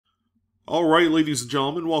All right, ladies and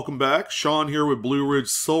gentlemen, welcome back. Sean here with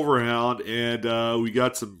BlueRidgeSilverhound, and we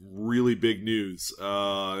got some really big news.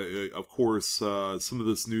 Of course, some of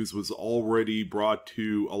this news was already brought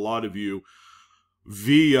to a lot of you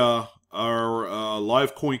via our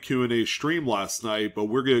live coin Q&A stream last night, but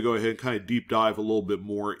we're going to go ahead and kind of deep dive a little bit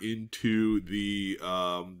more into the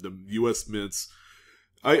U.S. Mint's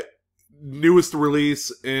newest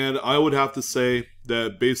release, and I would have to say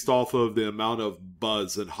that based off of the amount of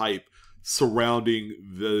buzz and hype surrounding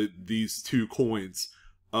these two coins,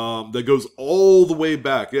 that goes all the way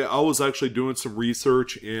back. Yeah, I was actually doing some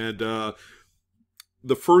research, and the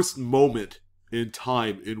first moment in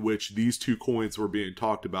time in which these two coins were being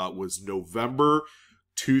talked about was November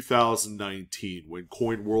 2019, when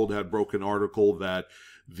Coin World had broke an article that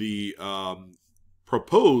the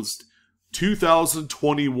proposed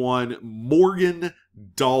 2021 Morgan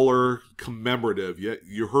dollar commemorative. Yeah,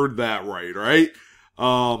 you heard that right?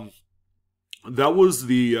 That was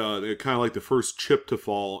the kind of like the first chip to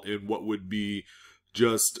fall in what would be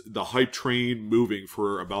just the hype train moving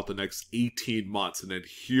for about the next 18 months. And then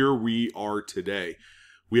here we are today.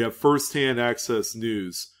 We have firsthand access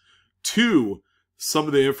news to some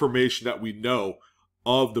of the information that we know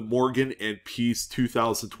of the Morgan and Peace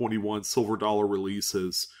 2021 silver dollar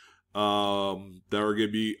releases that are going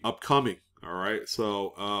to be upcoming. All right,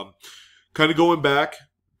 so kind of going back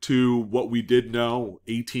to what we did know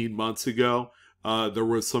 18 months ago, there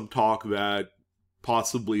was some talk that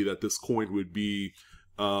possibly that this coin would be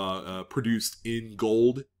produced in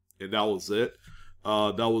gold, and that was it.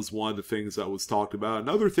 That was one of the things that was talked about.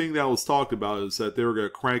 Another thing that was talked about is that they were going to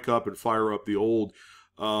crank up and fire up the old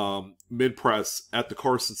mint press at the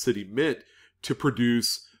Carson City Mint to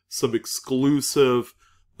produce some exclusive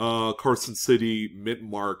Carson City Mint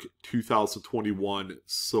Mark 2021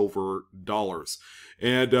 silver dollars.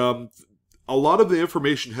 And a lot of the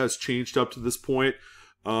information has changed up to this point,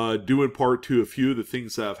 due in part to a few of the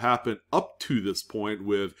things that have happened up to this point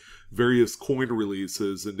with various coin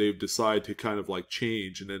releases, and they've decided to kind of like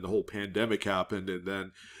change, and then the whole pandemic happened, and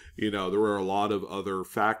then, you know, there were a lot of other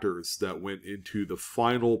factors that went into the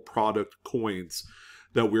final product coins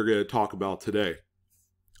that we're going to talk about today.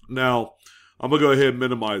 Now, I'm going to go ahead and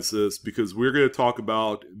minimize this because we're going to talk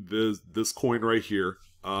about this coin right here.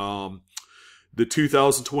 The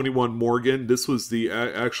 2021 Morgan. This was the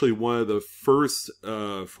actually one of the first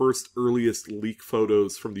earliest leak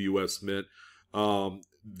photos from the U.S. Mint.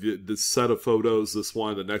 The set of photos, this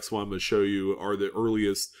one, the next one I'm going to show you, are the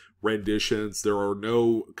earliest renditions. There are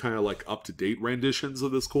no kind of like up-to-date renditions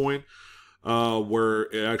of this coin where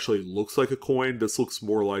it actually looks like a coin. This looks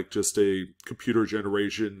more like just a computer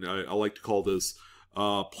generation. I like to call this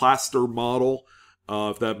plaster model,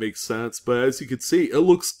 if that makes sense. But as you can see, it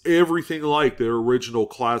looks everything like the original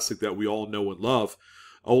classic that we all know and love,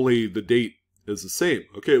 only the date is the same.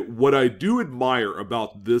 Okay, what I do admire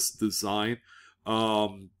about this design,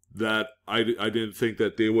 that I didn't think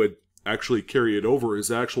that they would actually carry it over, is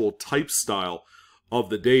the actual type style of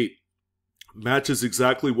the date. Matches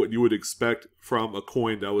exactly what you would expect from a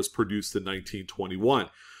coin that was produced in 1921.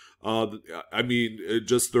 I mean,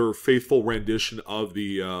 just their faithful rendition of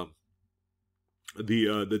the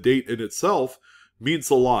date in itself means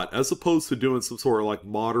a lot, as opposed to doing some sort of like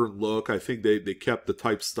modern look. I think they kept the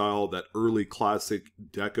type style, that early classic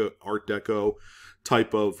Art Deco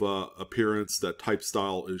type of appearance. That type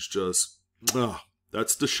style is just,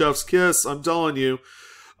 that's the chef's kiss, I'm telling you.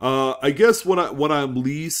 I guess what I'm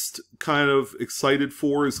least kind of excited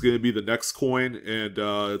for is going to be the next coin, and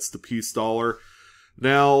it's the Peace dollar.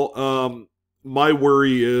 Now, my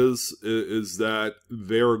worry is that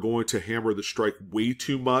they're going to hammer the strike way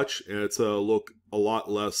too much, and it's a look a lot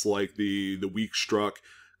less like the weak struck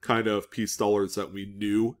kind of Peace dollars that we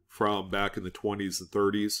knew from back in the 20s and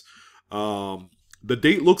 30s. The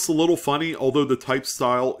date looks a little funny, although the type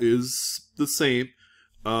style is the same.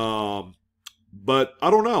 But I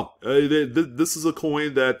don't know. This is a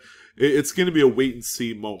coin that it's going to be a wait and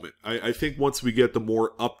see moment. I think once we get the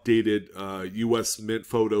more updated U.S. Mint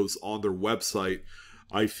photos on their website,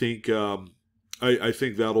 I think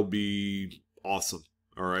that'll be awesome.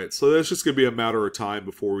 All right, so that's just going to be a matter of time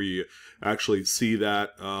before we actually see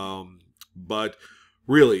that. But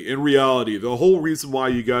really, in reality, the whole reason why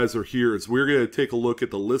you guys are here is we're going to take a look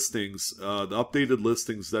at the listings, the updated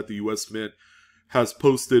listings that the U.S. Mint has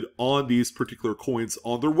posted on these particular coins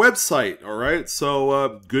on their website. All right,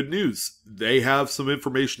 so good news. They have some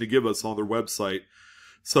information to give us on their website.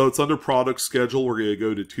 So it's under product schedule. We're going to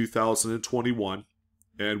go to 2021,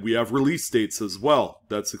 and we have release dates as well.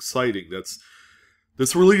 That's exciting.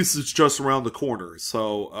 this release is just around the corner.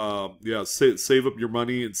 So, yeah, save up your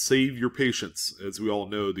money and save your patience. As we all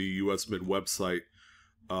know, the US Mint website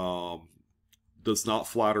does not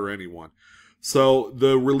flatter anyone. So,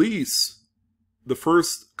 the release, the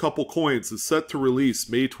first couple coins is set to release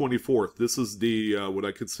May 24th. This is the what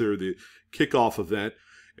I consider the kickoff event.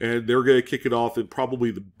 And they're going to kick it off in probably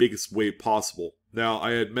the biggest way possible. Now,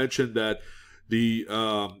 I had mentioned that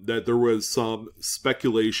that there was some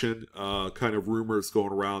speculation, kind of rumors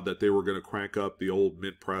going around that they were going to crank up the old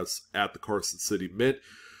mint press at the Carson City Mint.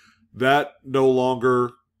 That no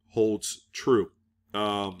longer holds true.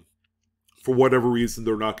 For whatever reason,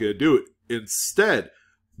 they're not going to do it. Instead,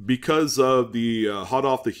 because of the hot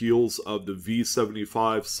off the heels of the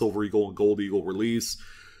V75 Silver Eagle and Gold Eagle release,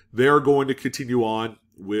 they are going to continue on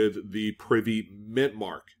with the Privy Mint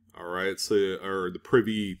mark. All right, so or the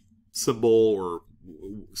Privy symbol or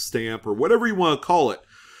stamp or whatever you want to call it.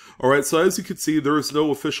 All right, so as you can see, there is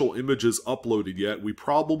no official images uploaded yet. We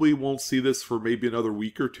probably won't see this for maybe another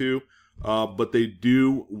week or two, but they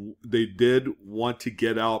did want to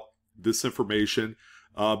get out this information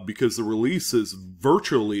because the release is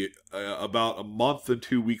virtually about a month and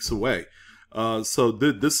 2 weeks away. So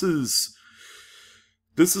this is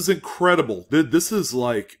incredible. This is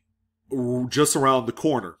like just around the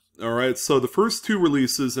corner. All right, so the first two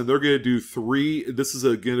releases, and they're going to do three. This is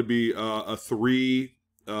going to be a three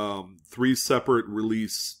separate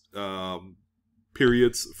release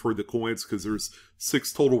periods for the coins, because there's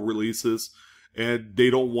 6 total releases, and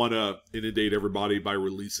they don't want to inundate everybody by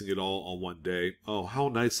releasing it all on one day. Oh, how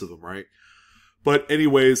nice of them, right? But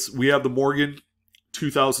anyways, we have the Morgan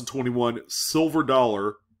 2021 silver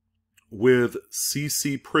dollar with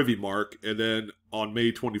CC Privy mark, and then on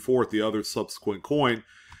May 24th, the other subsequent coin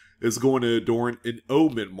is going to adorn an O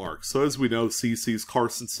mint mark. So as we know, CC's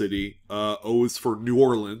Carson City, O is for New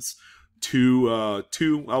Orleans, two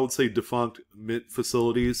I would say defunct mint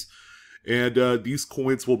facilities, and these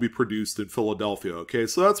coins will be produced in Philadelphia. Okay,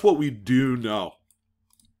 so that's what we do know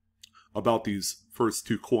about these first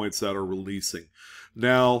 2 coins that are releasing.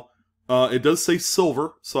 Now, it does say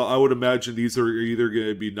silver, so I would imagine these are either going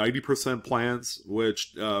to be 90% plans,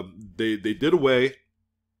 which they did away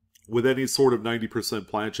with any sort of 90%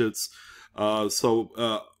 planchets.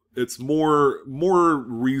 So it's more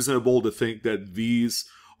reasonable to think that these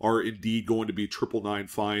are indeed going to be 999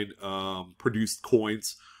 fine produced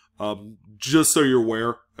coins. Just so you're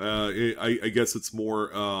aware, I guess it's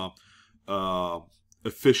more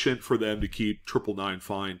efficient for them to keep 999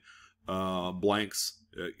 fine blanks.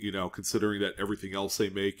 You know, considering that everything else they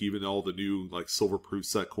make, even all the new like silver proof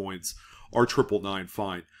set coins, are 999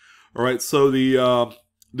 fine. All right, so the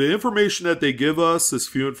information that they give us is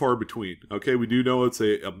few and far between. Okay, we do know it's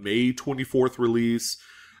a May 24th release.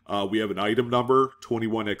 We have an item number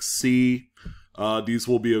 21XC. These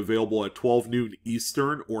will be available at 12 noon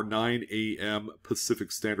Eastern or 9 a.m.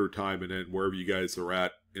 Pacific Standard Time, and then wherever you guys are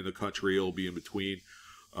at in the country, it'll be in between.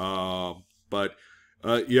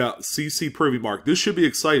 Yeah, CC Privy mark. This should be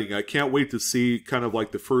exciting. I can't wait to see kind of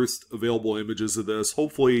like the first available images of this.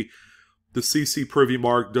 Hopefully, the CC Privy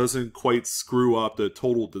mark doesn't quite screw up the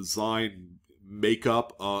total design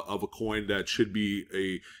makeup of a coin that should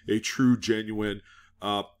be a true, genuine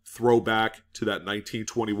throwback to that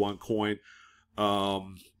 1921 coin.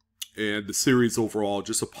 And the series overall,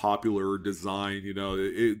 just a popular design. You know,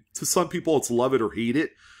 to some people, it's love it or hate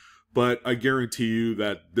it. But I guarantee you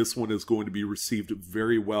that this one is going to be received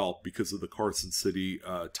very well because of the Carson City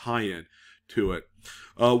tie-in to it.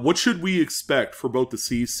 What should we expect for both the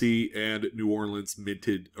CC and New Orleans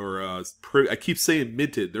minted, or I keep saying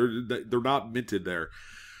minted, they're not minted there.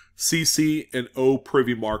 CC and O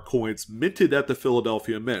Privy Mark coins minted at the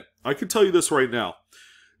Philadelphia Mint. I can tell you this right now.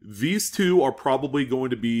 These two are probably going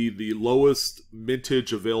to be the lowest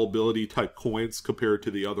mintage availability type coins compared to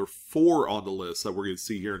the other 4 on the list that we're going to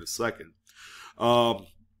see here in a second.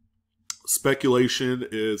 Speculation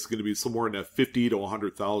is going to be somewhere in that 50 to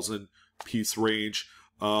 100,000 piece range.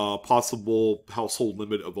 Possible household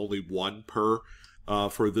limit of only 1 per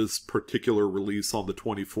for this particular release on the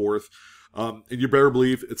 24th. And you better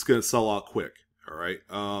believe it's going to sell out quick. All right.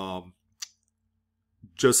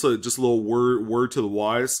 Just a little word to the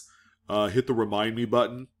wise. Hit the remind me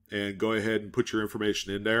button and go ahead and put your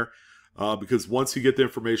information in there. Because once you get the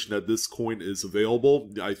information that this coin is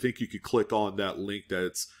available, I think you could click on that link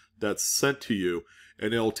that's sent to you,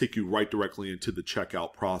 and it'll take you right directly into the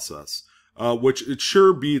checkout process. Which it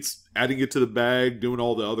sure beats adding it to the bag, doing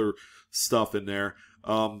all the other stuff in there.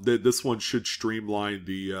 This one should streamline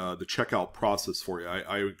the checkout process for you.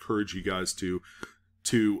 I encourage you guys to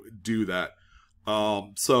do that.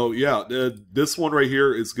 So yeah, this one right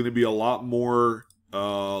here is going to be a lot more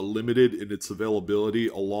limited in its availability,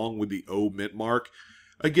 along with the O mint mark.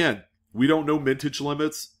 Again, we don't know mintage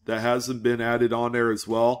limits. That hasn't been added on there as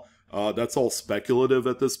well. That's all speculative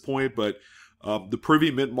at this point, but the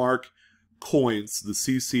Privy mint mark coins, the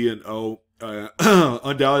CC and O,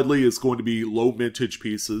 undoubtedly is going to be low mintage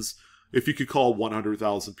pieces, if you could call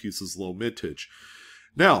 100,000 pieces low mintage.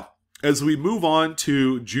 Now, as we move on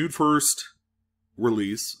to June 1st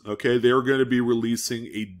release, okay, they're going to be releasing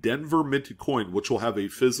a Denver minted coin, which will have a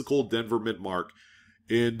physical Denver mint mark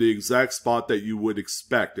in the exact spot that you would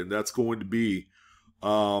expect, and that's going to be,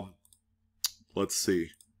 let's see,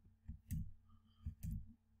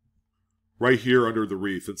 right here under the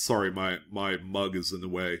wreath. And sorry, my mug is in the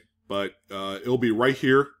way, but it'll be right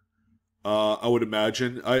here. I would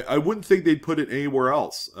imagine. I wouldn't think they'd put it anywhere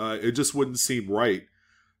else. It just wouldn't seem right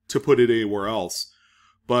to put it anywhere else.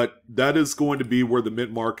 But that is going to be where the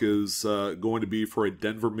mint mark is going to be for a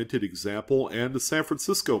Denver minted example and the San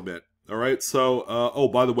Francisco mint. All right, so, oh,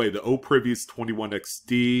 by the way, the O Privy is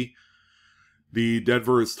 21XD, the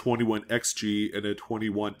Denver is 21XG, and a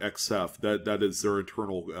 21XF. That is their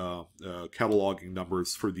internal cataloging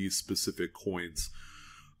numbers for these specific coins.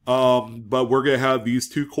 But we're going to have these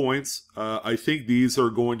two coins. I think these are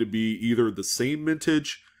going to be either the same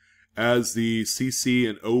mintage as the CC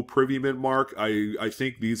and O Privy mint mark. I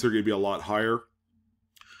think these are going to be a lot higher.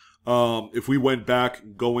 If we went back,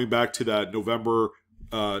 going back to that November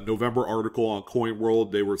article on Coin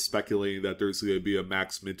World, they were speculating that there's going to be a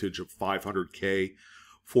max mintage of 500K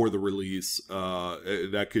for the release.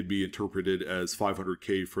 That could be interpreted as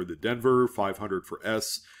 500K for the Denver, 500 for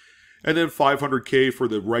S, and then 500K for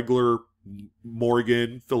the regular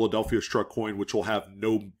Morgan Philadelphia struck coin, which will have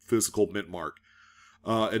no physical mint mark.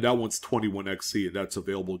 And that one's 21XC, and that's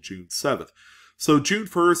available June 7th. So June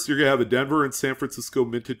 1st, you're going to have a Denver and San Francisco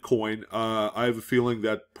minted coin. I have a feeling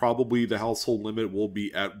that probably the household limit will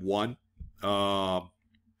be at 1.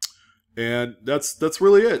 And that's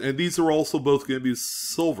really it. And these are also both going to be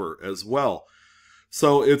silver as well.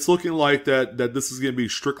 So it's looking like that this is going to be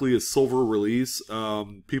strictly a silver release.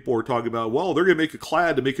 People are talking about, well, they're going to make a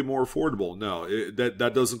clad to make it more affordable. No,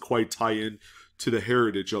 that doesn't quite tie in to the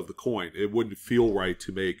heritage of the coin. It wouldn't feel right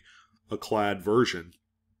to make a clad version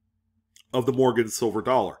of the Morgan silver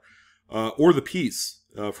dollar, or the piece,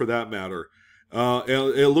 for that matter. And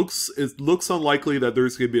it looks unlikely that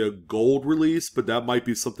there's going to be a gold release, but that might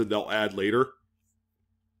be something they'll add later.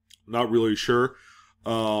 Not really sure.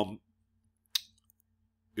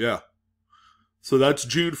 Yeah. So that's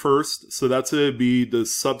June 1st. So that's going to be the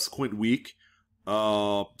subsequent week.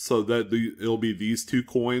 So that it'll be these two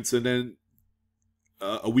coins, and then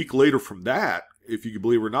a week later from that, if you can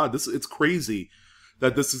believe it or not, it's crazy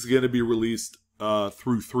that this is going to be released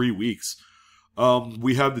through 3 weeks.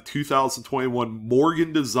 We have the 2021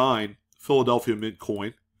 Morgan Design Philadelphia Mint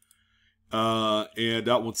coin, and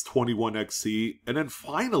that one's 21XC. And then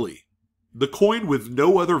finally, the coin with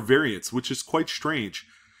no other variants, which is quite strange,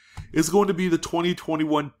 is going to be the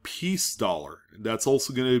 2021 Peace Dollar. That's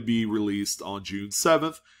also going to be released on June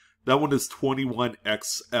 7th. That one is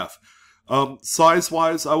 21XF.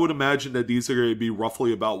 Size-wise, I would imagine that these are going to be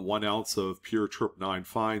roughly about 1 ounce of pure Trip 9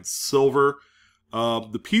 fine silver.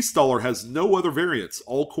 The Peace Dollar has no other variants.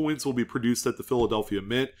 All coins will be produced at the Philadelphia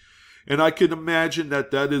Mint. And I can imagine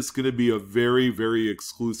that is going to be a very, very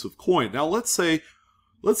exclusive coin. Now, let's say,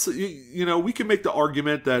 we can make the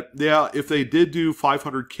argument that, yeah, if they did do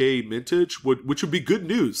 500K mintage, which would be good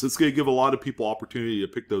news. It's going to give a lot of people opportunity to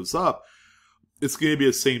pick those up. It's going to be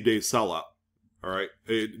a same-day sellout. All right,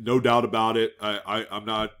 no doubt about it. I'm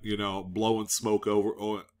not, blowing smoke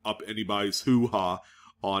up anybody's hoo-ha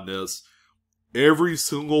on this. Every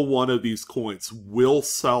single one of these coins will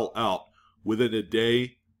sell out within a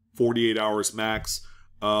day, 48 hours max,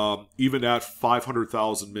 even at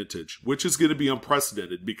 500,000 mintage, which is going to be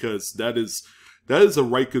unprecedented because that is a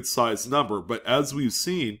right good sized number. But as we've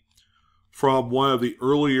seen from one of the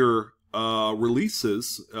earlier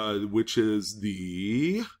releases, which is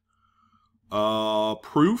the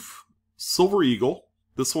Proof Silver Eagle,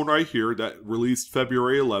 this one right here that released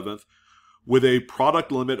February 11th with a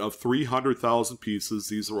product limit of 300,000 pieces.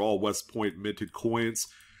 These are all West Point minted coins.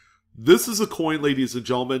 This is a coin, ladies and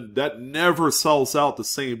gentlemen, that never sells out the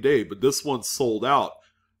same day, but this one sold out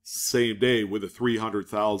same day with a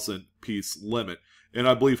 300,000 piece limit. And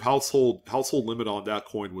I believe household limit on that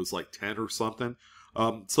coin was like 10 or something.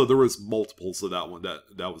 So there was multiples of that one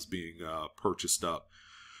that was being purchased up.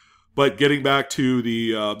 But getting back to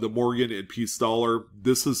the Morgan and Peace Dollar,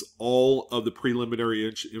 this is all of the preliminary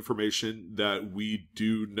information that we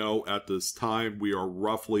do know at this time. We are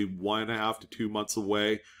roughly 1.5 to 2 months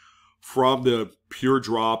away from the pure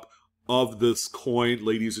drop, of this coin,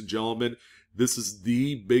 ladies and gentlemen. This is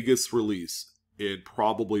the biggest release in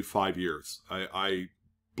probably 5 years. I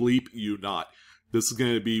bleep you not. This is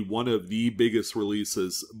going to be one of the biggest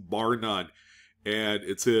releases, bar none. And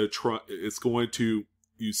it's going to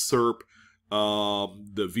usurp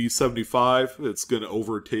the V75. It's going to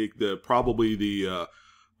overtake probably the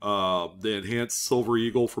enhanced Silver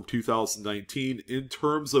Eagle from 2019 in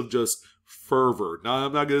terms of just fervor. Now,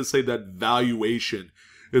 I'm not going to say that valuation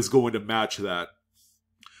is going to match that,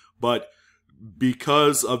 but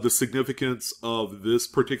because of the significance of this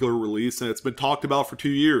particular release, and it's been talked about for 2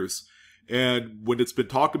 years, and when it's been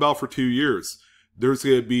talked about for 2 years, there's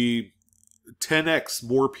going to be 10x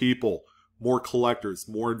more people, more collectors,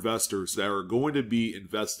 more investors that are going to be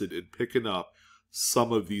invested in picking up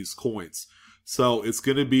some of these coins. So it's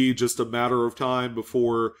going to be just a matter of time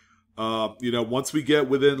before, once we get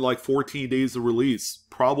within like 14 days of release,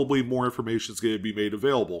 probably more information is going to be made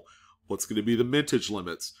available. What's going to be the mintage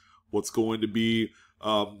limits? What's going to be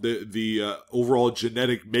the overall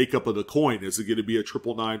genetic makeup of the coin? Is it going to be a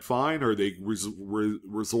 999 fine? Or are they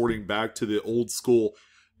resorting back to the old school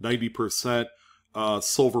 90%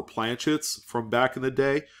 silver planchets from back in the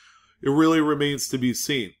day? It really remains to be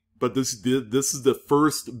seen. But this is the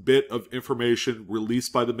first bit of information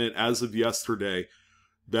released by the Mint as of yesterday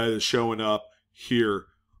that is showing up here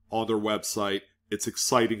on their website. It's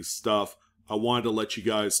exciting stuff. I wanted to let you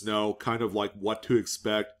guys know kind of like what to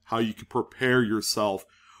expect, how you can prepare yourself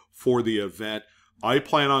for the event. I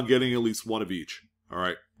plan on getting at least one of each. All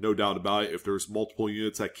right, no doubt about it. If there's multiple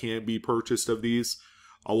units that can be purchased of these,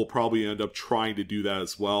 I will probably end up trying to do that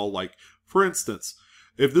as well. Like, for instance,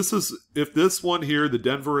 if this one here, the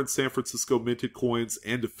Denver and San Francisco minted coins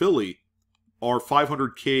and the Philly are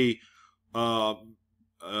 500K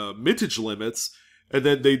mintage limits, and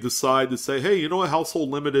then they decide to say, hey, you know what, household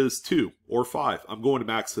limit is 2 or 5. I'm going to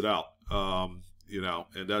max it out. And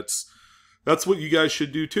that's what you guys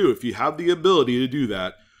should do too. If you have the ability to do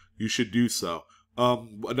that, you should do so.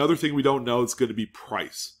 Another thing we don't know is going to be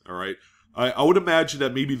price. All right. I would imagine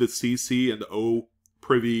that maybe the CC and the O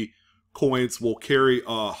privy coins will carry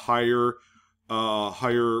a higher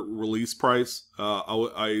release price.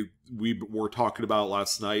 We were talking about it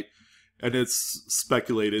last night, and it's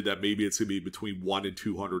speculated that maybe it's going to be between $100 and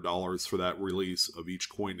 $200 for that release of each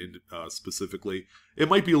coin specifically. It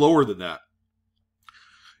might be lower than that.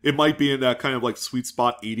 It might be in that kind of like sweet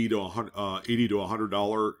spot, $80 to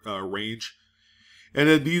 $100 range. And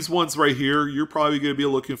then these ones right here, you're probably going to be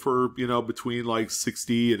looking for, between like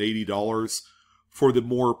 $60 and $80 for the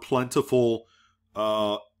more plentiful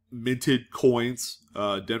minted coins.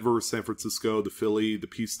 Denver, San Francisco, the Philly, the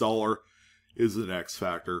Peace Dollar is an X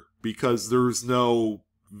factor because there's no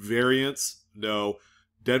variance, no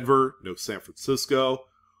Denver, no San Francisco,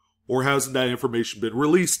 or hasn't that information been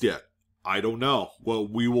released yet? I don't know. Well,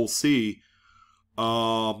 we will see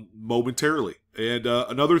momentarily. And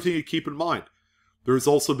another thing to keep in mind, there's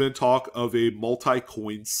also been talk of a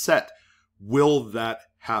multi-coin set. Will that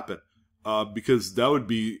happen? Because that would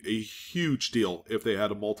be a huge deal if they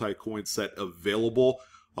had a multi-coin set available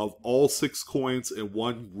of all 6 coins in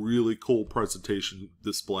one really cool presentation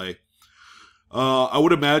display. I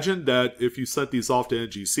would imagine that if you sent these off to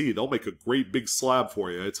NGC, they'll make a great big slab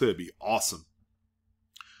for you. It's going to be awesome.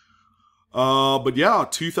 But yeah,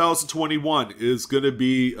 2021 is going to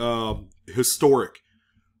be historic.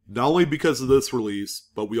 Not only because of this release,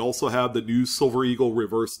 but we also have the new Silver Eagle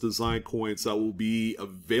reverse design coins that will be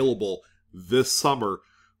available this summer,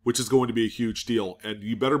 which is going to be a huge deal. And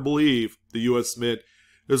you better believe the US Mint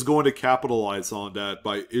is going to capitalize on that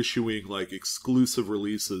by issuing like exclusive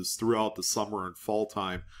releases throughout the summer and fall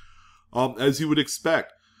time, as you would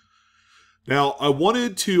expect. Now, I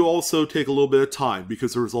wanted to also take a little bit of time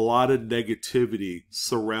because there was a lot of negativity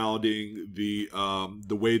surrounding the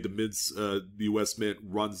way the U.S. Mint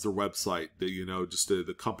runs their website. Just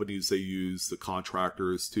the companies they use, the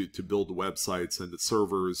contractors to build the websites and the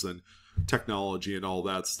servers and technology and all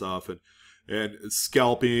that stuff, and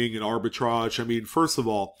scalping and arbitrage. I mean, first of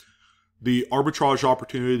all, the arbitrage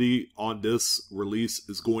opportunity on this release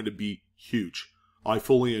is going to be huge. I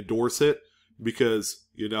fully endorse it. Because,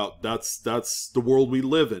 that's the world we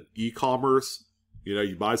live in. E-commerce,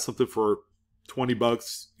 you buy something for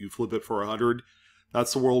 $20, you flip it for 100.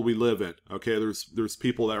 That's the world we live in. Okay, there's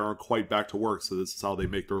people that aren't quite back to work, so this is how they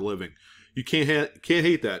make their living. You can't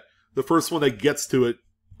hate that. The first one that gets to it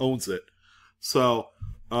owns it. So,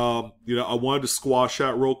 I wanted to squash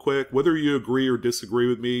that real quick. Whether you agree or disagree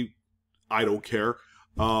with me, I don't care.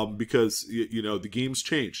 Because, the game's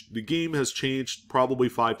changed. The game has changed probably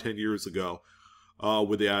 5-10 years ago.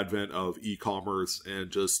 with the advent of e-commerce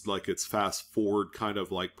and just like its fast forward kind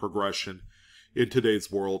of like progression in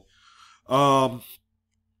today's world.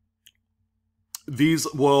 These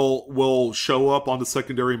will show up on the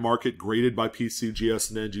secondary market graded by PCGS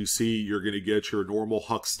and NGC. You're going to get your normal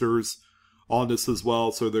hucksters on this as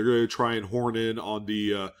well, so they're going to try and horn in on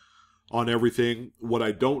the on everything. What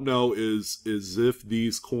I don't know is if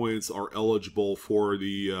these coins are eligible for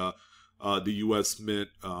the U.S. Mint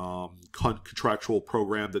contractual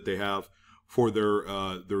program that they have for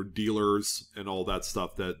their dealers and all that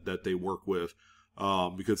stuff that they work with.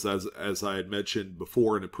 Because as I had mentioned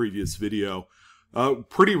before in a previous video,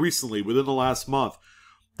 pretty recently, within the last month,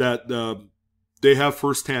 that they have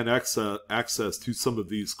firsthand access to some of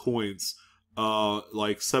these coins,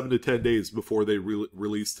 like 7 to 10 days before they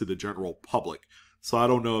release to the general public. So I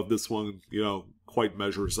don't know if this one, quite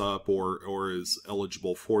measures up or is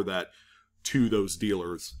eligible for that to those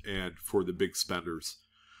dealers and for the big spenders.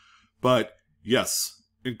 But yes,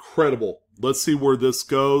 incredible. Let's see where this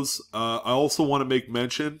goes. I also want to make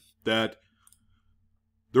mention that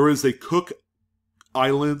there is a Cook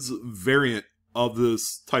Islands variant of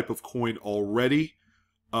this type of coin already.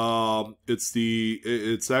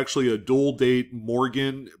 It's actually a dual date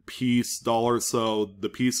Morgan piece dollar. So the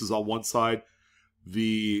piece is on one side,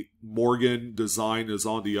 the Morgan design is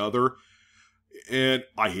on the other, and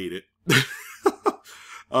I hate it.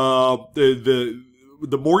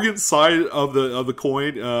 The Morgan side of the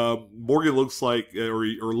coin, Morgan looks like, or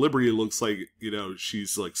Liberty looks like,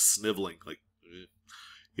 she's like sniveling, like,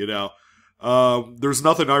 there's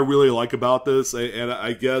nothing I really like about this, and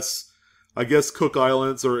I guess Cook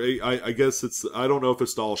Islands, or I guess I don't know if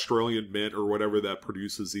it's the Australian Mint or whatever that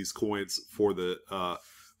produces these coins for the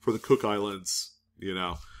Cook Islands,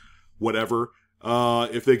 whatever.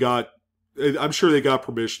 If they got, I'm sure they got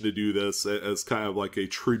permission to do this as kind of like a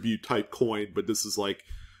tribute type coin, but this is like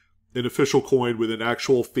an official coin with an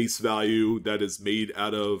actual face value that is made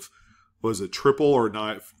out of, what is it, triple or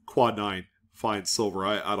quad 9 fine silver?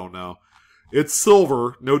 I don't know. It's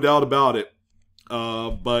silver, no doubt about it.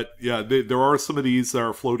 But yeah, there are some of these that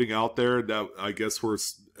are floating out there that I guess were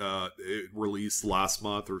released last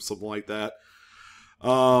month or something like that.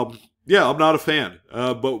 Yeah, I'm not a fan.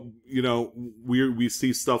 But we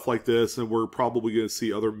see stuff like this, and we're probably going to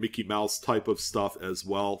see other Mickey Mouse type of stuff as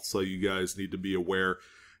well. So you guys need to be aware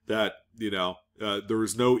that there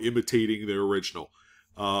is no imitating the original.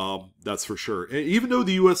 That's for sure. And even though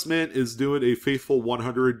the U.S. Mint is doing a faithful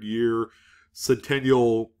 100-year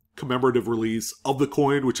centennial commemorative release of the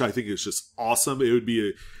coin, which I think is just awesome. It would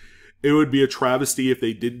be a travesty if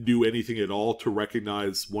they didn't do anything at all to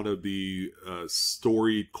recognize one of the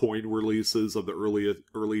storied coin releases of the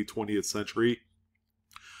early 20th century.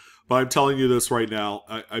 But I'm telling you this right now.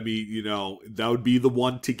 I mean, that would be the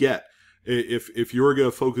one to get. If you're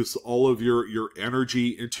going to focus all of your energy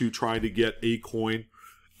into trying to get a coin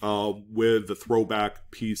with the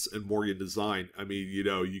throwback piece and Morgan design, I mean,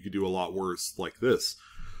 you could do a lot worse like this.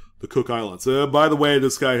 The Cook Islands. By the way,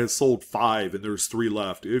 this guy has sold 5 and there's 3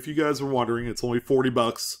 left. If you guys are wondering, it's only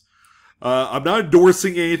 $40. I'm not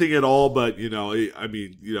endorsing anything at all, but I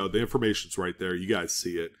mean, the information's right there. You guys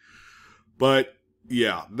see it. But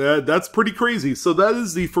yeah, that's pretty crazy. So that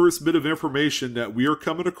is the first bit of information that we are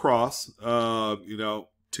coming across. To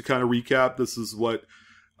kind of recap, this is what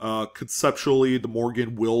conceptually the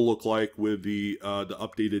Morgan will look like with the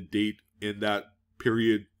updated date in that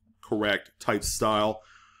period correct type style.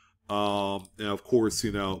 And of course,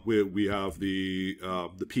 we have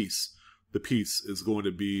the piece. The piece is going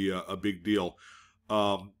to be a big deal.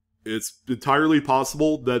 It's entirely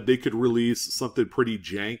possible that they could release something pretty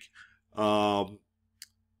jank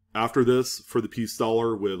after this for the piece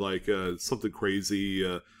dollar with like something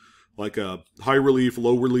crazy, like a high relief,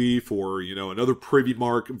 low relief, or another Privy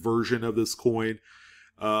Mark version of this coin.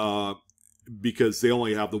 Because they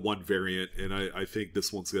only have the one variant, and I think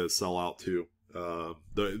this one's going to sell out too.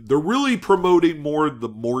 They're really promoting more the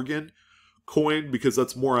Morgan coin because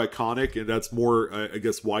that's more iconic and that's more, I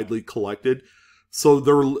guess, widely collected. So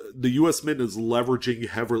the U.S. Mint is leveraging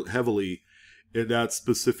heavily in that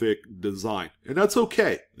specific design, and that's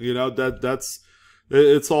okay.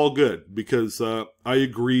 It's all good because I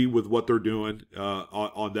agree with what they're doing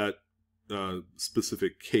on that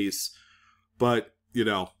specific case. But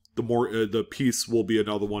the piece will be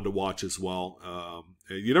another one to watch as well.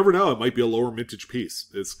 And you never know, it might be a lower mintage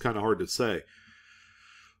piece. It's kind of hard to say.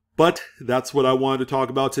 But that's what I wanted to talk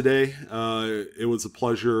about today. It was a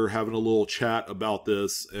pleasure having a little chat about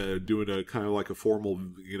this, doing a kind of like a formal,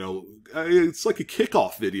 it's like a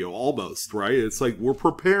kickoff video almost, right? It's like we're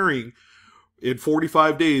preparing in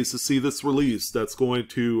 45 days to see this release that's going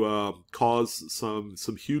to cause some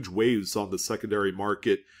huge waves on the secondary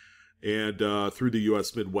market and through the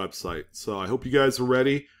US Mint website. So I hope you guys are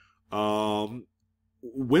ready.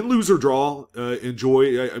 Win, lose, or draw,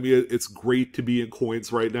 enjoy. I mean, it's great to be in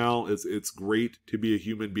coins right now. It's great to be a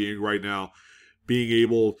human being right now, being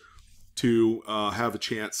able to have a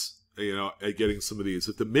chance, at getting some of these.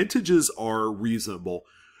 If the mintages are reasonable,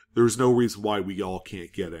 there's no reason why we all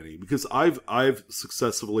can't get any, because I've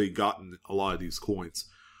successfully gotten a lot of these coins,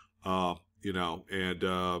 and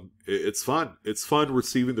it's fun. It's fun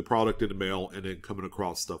receiving the product in the mail and then coming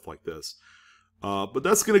across stuff like this. But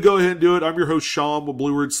that's going to go ahead and do it. I'm your host, Sean, with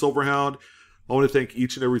Blue Ridge Silverhound. I want to thank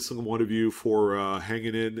each and every single one of you for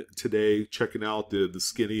hanging in today, checking out the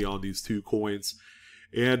skinny on these two coins.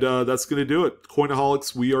 And that's going to do it.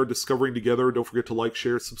 Coinaholics, we are discovering together. Don't forget to like,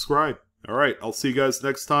 share, subscribe. All right, I'll see you guys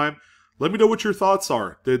next time. Let me know what your thoughts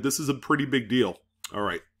are. This is a pretty big deal. All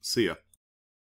right, see ya.